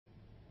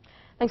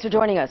Thanks for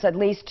joining us. At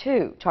least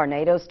 2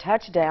 tornadoes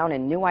touched down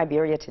in New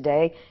Iberia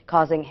today,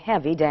 causing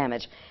heavy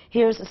damage.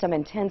 Here's some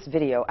intense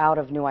video out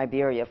of New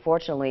Iberia.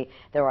 Fortunately,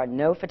 there are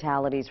no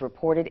fatalities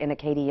reported in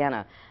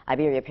Acadiana.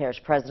 Iberia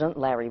Parish President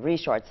Larry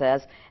Richard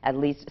says at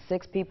least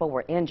 6 people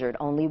were injured.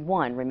 Only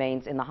 1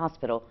 remains in the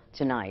hospital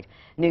tonight.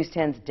 News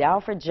 10's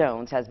Dalford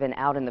Jones has been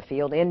out in the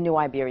field in New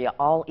Iberia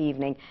all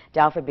evening.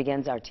 Dalford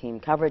begins our team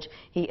coverage.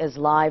 He is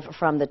live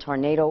from the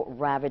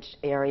tornado-ravaged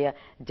area.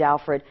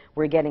 Dalford,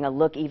 we're getting a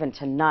look even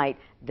tonight.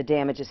 The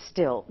damage is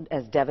still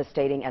as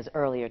devastating as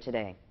earlier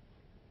today.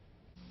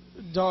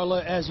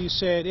 Darla, as you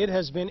said, it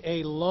has been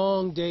a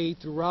long day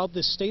throughout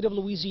the state of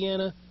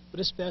Louisiana, but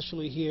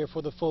especially here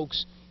for the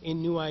folks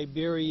in New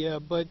Iberia.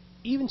 But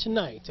even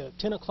tonight, at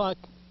 10 o'clock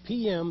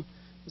p.m.,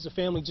 there's a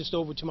family just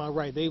over to my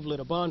right. They've lit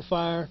a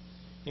bonfire,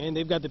 and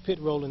they've got the pit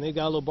rolling. They've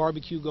got a little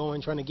barbecue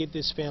going, trying to get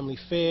this family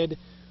fed.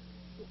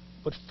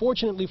 But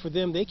fortunately for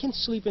them, they can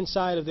sleep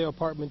inside of their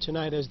apartment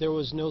tonight as there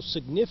was no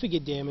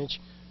significant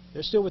damage.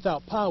 They're still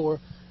without power,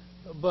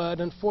 but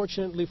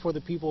unfortunately for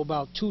the people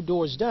about 2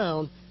 doors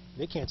down,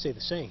 they can't say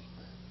the same.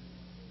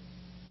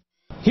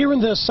 Here in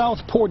the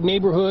Southport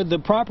neighborhood, the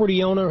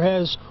property owner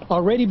has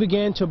already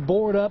began to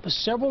board up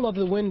several of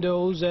the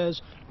windows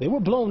as they were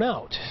blown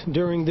out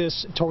during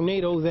this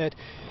tornado that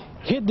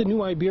hit the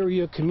New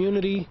Iberia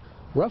community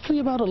roughly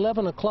about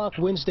 11 o'clock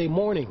Wednesday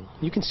morning.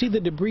 You can see the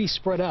debris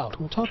spread out.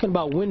 We're talking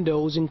about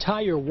windows,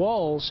 entire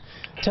walls,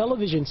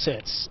 television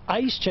sets,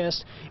 ice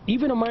chests,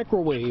 even a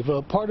microwave,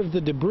 part of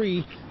the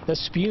debris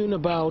that's spewing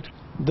about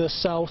the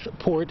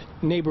Southport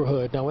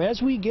neighborhood. Now,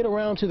 as we get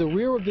around to the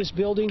rear of this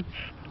building,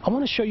 I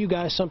want to show you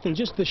guys something,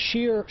 just the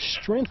sheer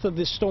strength of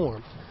this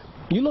storm.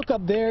 You look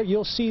up there,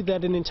 you'll see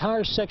that an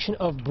entire section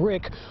of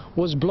brick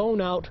was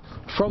blown out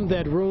from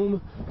that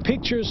room.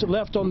 Pictures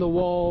left on the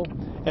wall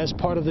as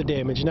part of the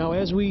damage. Now,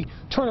 as we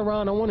turn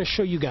around, I want to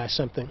show you guys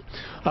something.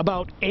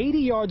 About 80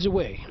 yards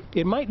away,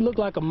 it might look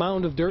like a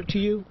mound of dirt to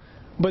you,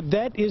 but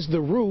that is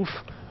the roof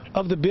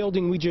of the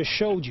building we just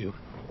showed you.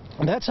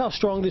 And that's how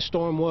strong this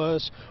storm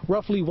was.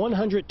 Roughly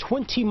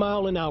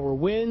 120-mile-an-hour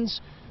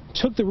winds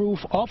took the roof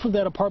off of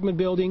that apartment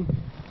building,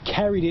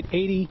 carried it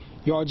 80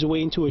 yards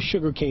away into a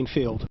sugarcane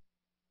field.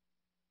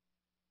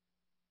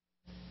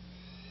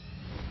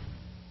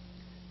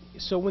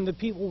 So when the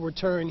people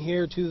return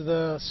here to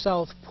the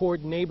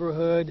Southport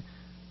neighborhood,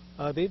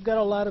 they've got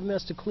a lot of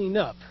mess to clean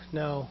up.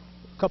 Now,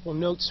 a couple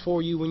notes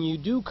for you. When you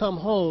do come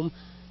home,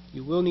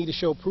 you will need to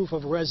show proof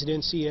of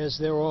residency, as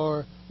there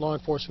are law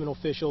enforcement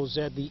officials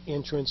at the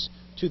entrance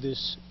to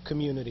this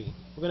community.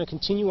 We're going to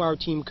continue our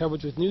team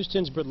coverage with News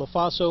 10's Britt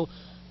LaFaso.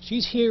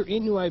 She's here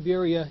in New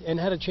Iberia and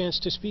had a chance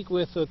to speak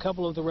with a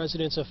couple of the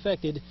residents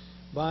affected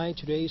by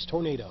today's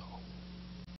tornado.